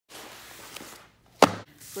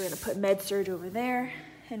We're gonna put med surg over there,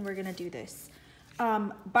 and we're gonna do this.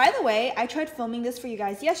 By the way, I tried filming this for you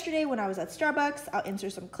guys yesterday when I was at Starbucks. I'll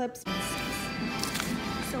insert some clips.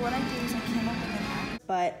 So what I did is I came up with an app,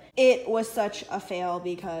 but it was such a fail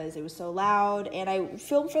because it was so loud, and I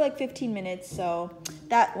filmed for like 15 minutes, so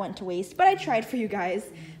that went to waste, but I tried for you guys.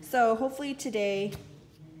 So hopefully today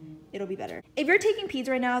it'll be better. If you're taking Peds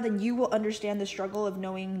right now, then you will understand the struggle of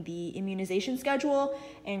knowing the immunization schedule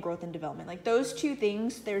and growth and development. Like those two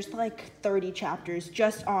things, there's like 30 chapters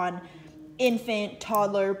just on infant,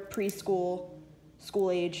 toddler, preschool,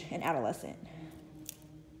 school age, and adolescent.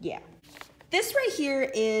 Yeah. This right here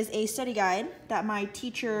is a study guide that my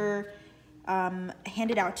teacher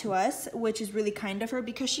handed out to us, which is really kind of her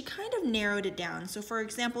because she kind of narrowed it down. So for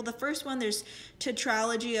example, the first one, there's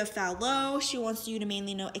tetralogy of Fallot. She wants you to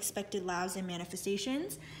mainly know expected labs and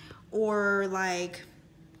manifestations, or like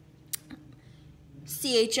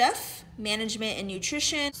CHF, management and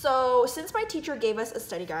nutrition. So since my teacher gave us a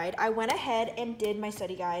study guide, I went ahead and did my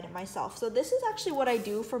study guide myself. So this is actually what I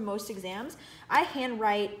do for most exams. I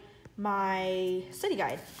handwrite my study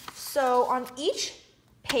guide. So on each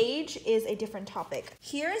page is a different topic.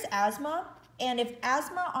 Here is asthma, and if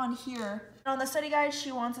asthma on here, on the study guide,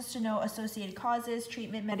 she wants us to know associated causes,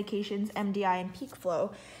 treatment, medications, MDI, and peak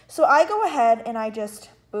flow. So I go ahead and I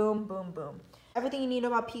just boom, boom, boom. Everything you need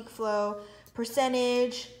about peak flow,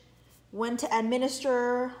 percentage, when to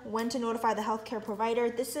administer, when to notify the healthcare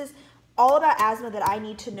provider. This is all about asthma that I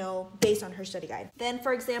need to know based on her study guide. Then,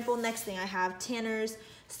 for example, next thing I have Tanner's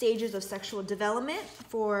stages of sexual development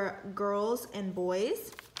for girls and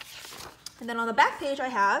boys. And then on the back page, I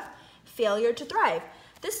have failure to thrive.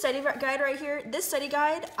 This study guide right here, this study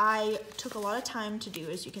guide, I took a lot of time to do,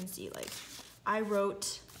 as you can see. Like, I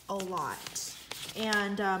wrote a lot.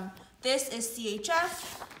 And this is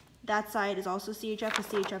CHF. That side is also CHF, because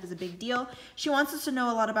CHF is a big deal. She wants us to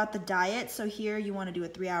know a lot about the diet. So here you want to do a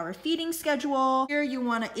 3-hour feeding schedule. Here you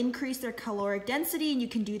want to increase their caloric density, and you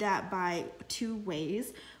can do that by 2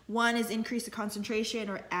 ways. One is increase the concentration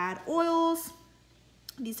or add oils.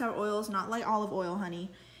 These are oils, not like olive oil,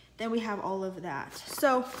 honey. Then we have all of that.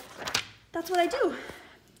 So that's what I do.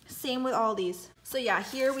 Same with all these. So yeah,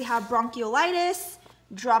 here we have bronchiolitis,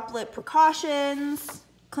 droplet precautions,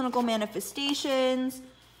 clinical manifestations,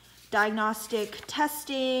 diagnostic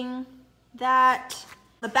testing, that.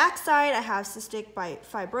 The back side, I have cystic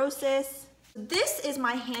fibrosis. This is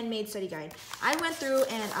my handmade study guide. I went through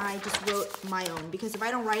and I just wrote my own, because if I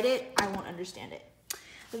don't write it, I won't understand it.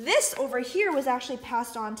 This over here was actually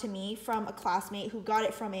passed on to me from a classmate who got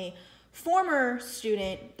it from a former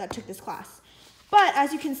student that took this class. But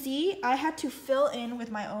as you can see, I had to fill in with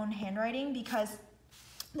my own handwriting because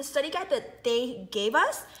the study guide that they gave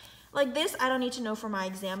us, like this, I don't need to know for my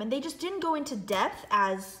exam, and they just didn't go into depth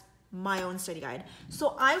as my own study guide.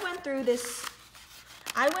 So I went through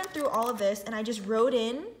all of this, and I just wrote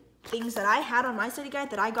in things that I had on my study guide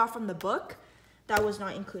that I got from the book that was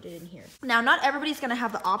not included in here. Now, not everybody's gonna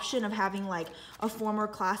have the option of having like a former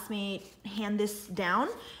classmate hand this down,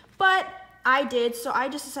 but I did, so I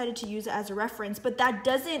just decided to use it as a reference, but that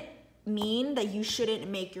doesn't mean that you shouldn't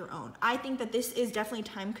make your own. I think that this is definitely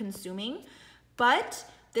time consuming, but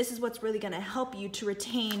this is what's really gonna help you to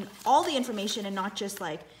retain all the information and not just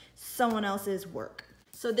like someone else's work.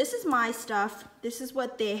 So this is my stuff. This is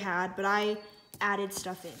what they had, but I added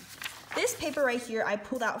stuff in. This paper right here, I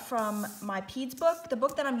pulled out from my Peds book. The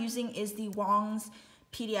book that I'm using is the Wong's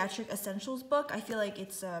Pediatric Essentials book. I feel like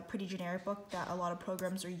it's a pretty generic book that a lot of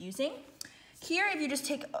programs are using. Here, if you just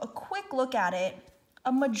take a quick look at it,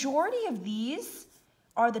 a majority of these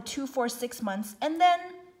are the 2, 4, 6 months, and then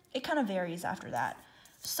it kind of varies after that.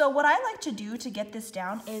 So what I like to do to get this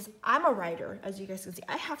down is, I'm a writer, as you guys can see.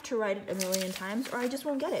 I have to write it a million times or I just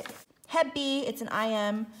won't get it. Hep B, it's an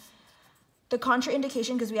IM. The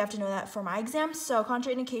contraindication, because we have to know that for my exam. So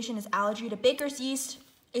contraindication is allergy to baker's yeast.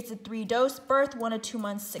 It's a 3-dose, birth 1 to 2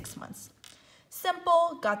 months, 6 months.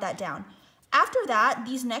 Simple, got that down. After that,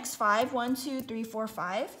 these next 5, 1, 2, 3, 4,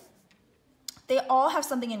 5, they all have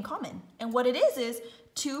something in common. And what it is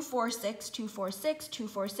 2, 4, 6, 2, 4, 6, 2,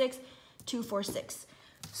 4, 6, 2, 4, 6.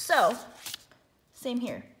 So, same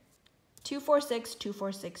here. 2, 4, 6, 2,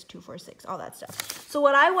 4, 6, 2, 4, 6, all that stuff. So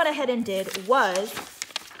what I went ahead and did was,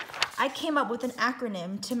 I came up with an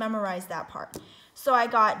acronym to memorize that part. So I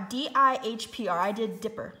got DIHPR, I did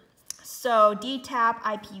DIPPER. So DTaP,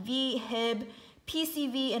 IPV, HIB,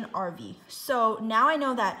 PCV, and RV. So now I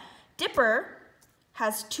know that DIPPER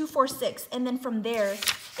has 2, 4, 6, and then from there,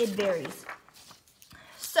 it varies.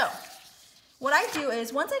 So what I do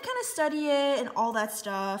is, once I kind of study it and all that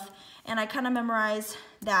stuff, and I kind of memorize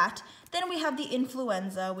that, Then we have the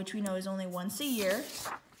influenza, which we know is only once a year.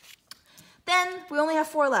 Then we only have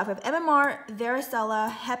 4 left. We have MMR,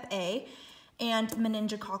 varicella, Hep A, and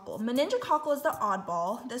meningococcal. Meningococcal is the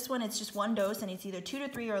oddball. This one, it's just 1 dose, and it's either 2 to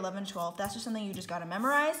 3 or 11 to 12. That's just something you just gotta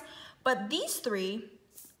memorize. But these 3,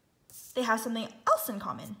 they have something else in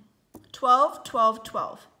common. 12, 12,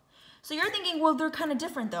 12. So you're thinking, well, they're kind of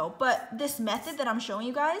different though. But this method that I'm showing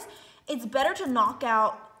you guys, it's better to knock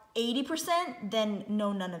out 80% than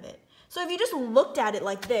know none of it. So if you just looked at it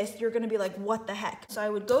like this, you're gonna be like, what the heck? So I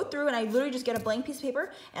would go through and I literally just get a blank piece of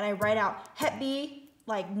paper and I write out Hep B,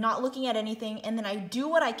 like not looking at anything, and then I do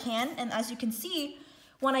what I can. And as you can see,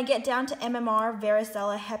 when I get down to MMR,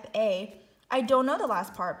 varicella, Hep A, I don't know the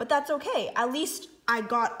last part, but that's okay. At least I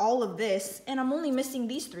got all of this and I'm only missing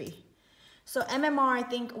these 3. So MMR, I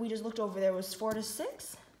think we just looked over there, was 4 to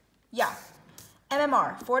 6? Yeah,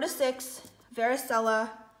 MMR, 4 to 6, varicella,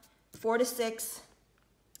 4 to 6,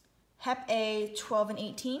 Hep A, 12 and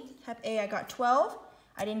 18. Hep A, I got 12.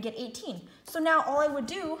 I didn't get 18. So now all I would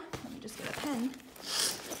do, let me just get a pen.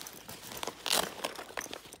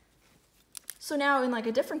 So now in like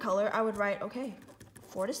a different color, I would write, okay,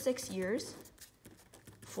 4 to 6 years,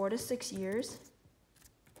 4 to 6 years,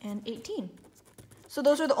 and 18. So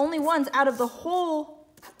those are the only ones out of all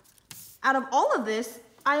of this,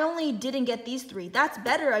 I only didn't get these 3. That's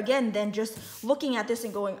better, again, than just looking at this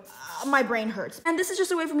and going, my brain hurts. And this is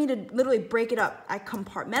just a way for me to literally break it up. I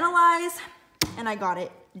compartmentalize, and I got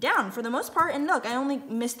it down for the most part. And look, I only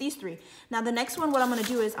missed these 3. Now the next one, what I'm gonna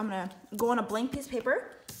do is I'm gonna go on a blank piece of paper,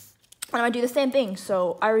 and I'm gonna do the same thing.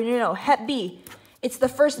 So I already know, Hep B, it's the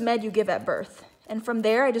first med you give at birth. And from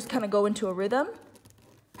there, I just kind of go into a rhythm.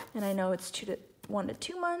 And I know it's 1 to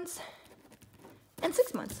 2 months. And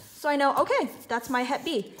 6 months. So I know, okay, that's my Hep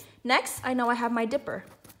B. Next, I know I have my dipper.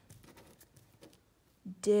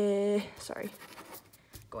 Sorry,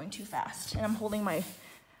 going too fast. And I'm holding my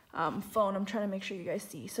phone. I'm trying to make sure you guys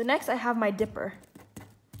see. So next I have my dipper.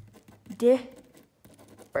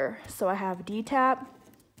 Dipper. So I have DTaP,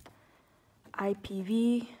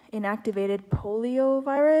 IPV, inactivated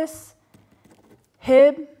poliovirus,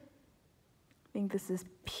 HIB, I think this is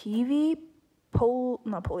PV,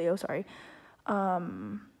 not polio, sorry.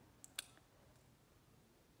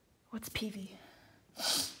 What's PV?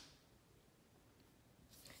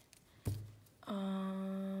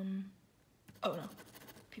 Oh no,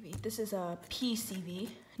 PV. This is a PCV,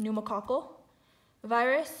 pneumococcal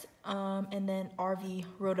virus, and then RV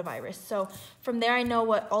rotavirus. So from there, I know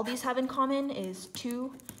what all these have in common is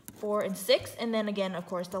 2, 4, and 6. And then again, of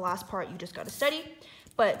course, the last part you just got to study.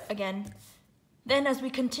 But again, then as we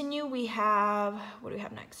continue, we have, what do we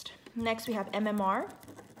have next? Next, we have MMR,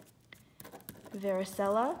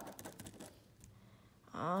 varicella.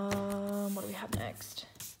 What do we have next?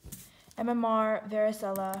 MMR,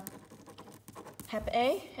 varicella, Hep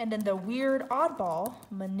A, and then the weird oddball,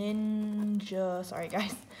 sorry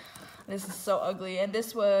guys, this is so ugly. And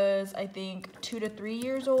this was, I think, 2 to 3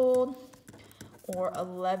 years old or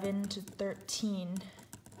 11 to 13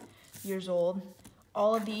 years old.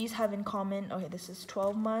 All of these have in common, okay, this is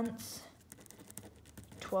 12 months,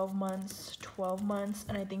 12 months, 12 months,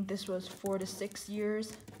 and I think this was 4 to 6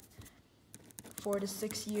 years, 4 to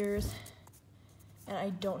 6 years. And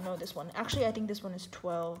I don't know this one. Actually, I think this one is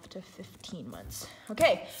 12 to 15 months.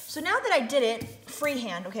 Okay, so now that I did it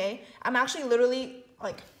freehand, okay, I'm actually literally,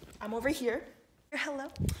 like, I'm over here. Hello.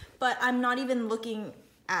 But I'm not even looking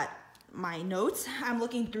at my notes. I'm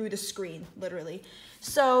looking through the screen, literally.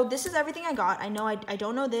 So this is everything I got. I know I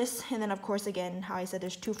don't know this. And then, of course, again, how I said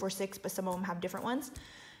there's 2, 4, 6, but some of them have different ones.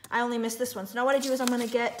 I only missed this one. So now what I do is I'm going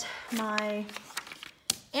to get my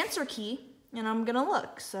answer key, and I'm going to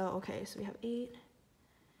look. So, okay, so we have 8.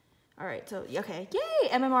 All right, so, okay, yay,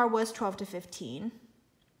 MMR was 12 to 15.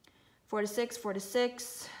 4 to 6, 4 to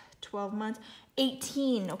 6, 12 months,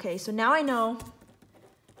 18. Okay, so now I know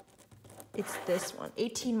it's this one,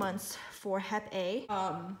 18 months for Hep A.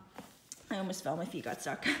 I almost fell, my feet got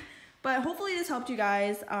stuck. But hopefully this helped you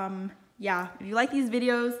guys. Yeah, if you like these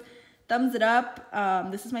videos, thumbs it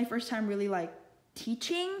up. This is my first time really like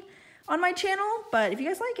teaching on my channel, but if you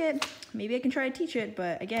guys like it, maybe I can try to teach it.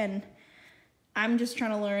 But again, I'm just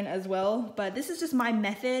trying to learn as well, but this is just my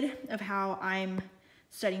method of how I'm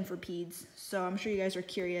studying for peds. So I'm sure you guys are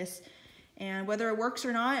curious, and whether it works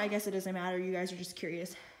or not, I guess it doesn't matter. You guys are just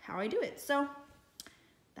curious how I do it. So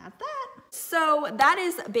that's that. So that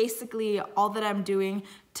is basically all that I'm doing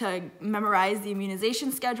to memorize the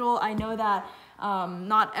immunization schedule. I know that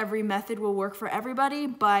not every method will work for everybody,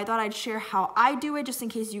 but I thought I'd share how I do it just in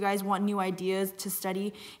case you guys want new ideas to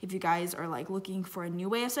study if you guys are like looking for a new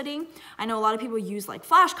way of studying. I know a lot of people use like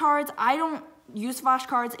flashcards. I don't use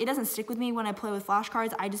flashcards. It doesn't stick with me when I play with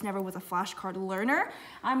flashcards. I just never was a flashcard learner.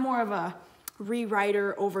 I'm more of a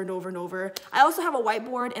rewriter over and over and over. I also have a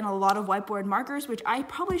whiteboard and a lot of whiteboard markers, which I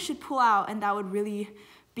probably should pull out, and that would really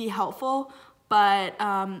be helpful. But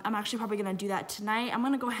I'm actually probably gonna do that tonight. I'm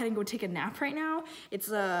gonna go ahead and go take a nap right now.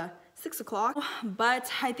 It's 6 o'clock,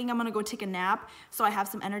 but I think I'm gonna go take a nap so I have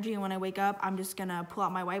some energy, and when I wake up, I'm just gonna pull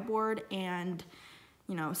out my whiteboard and,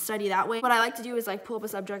 you know, study that way. What I like to do is like pull up a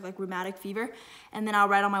subject like rheumatic fever, and then I'll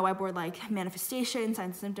write on my whiteboard like manifestation,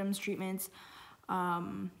 signs, symptoms, treatments,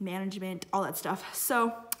 management, all that stuff.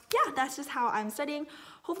 So yeah, that's just how I'm studying.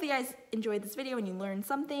 Hopefully you guys enjoyed this video and you learned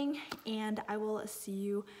something, and I will see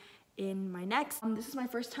you in my next. This is my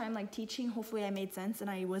first time like teaching. Hopefully I made sense and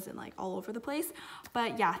I wasn't like all over the place.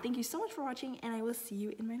 But yeah, thank you so much for watching, and I will see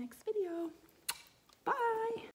you in my next video.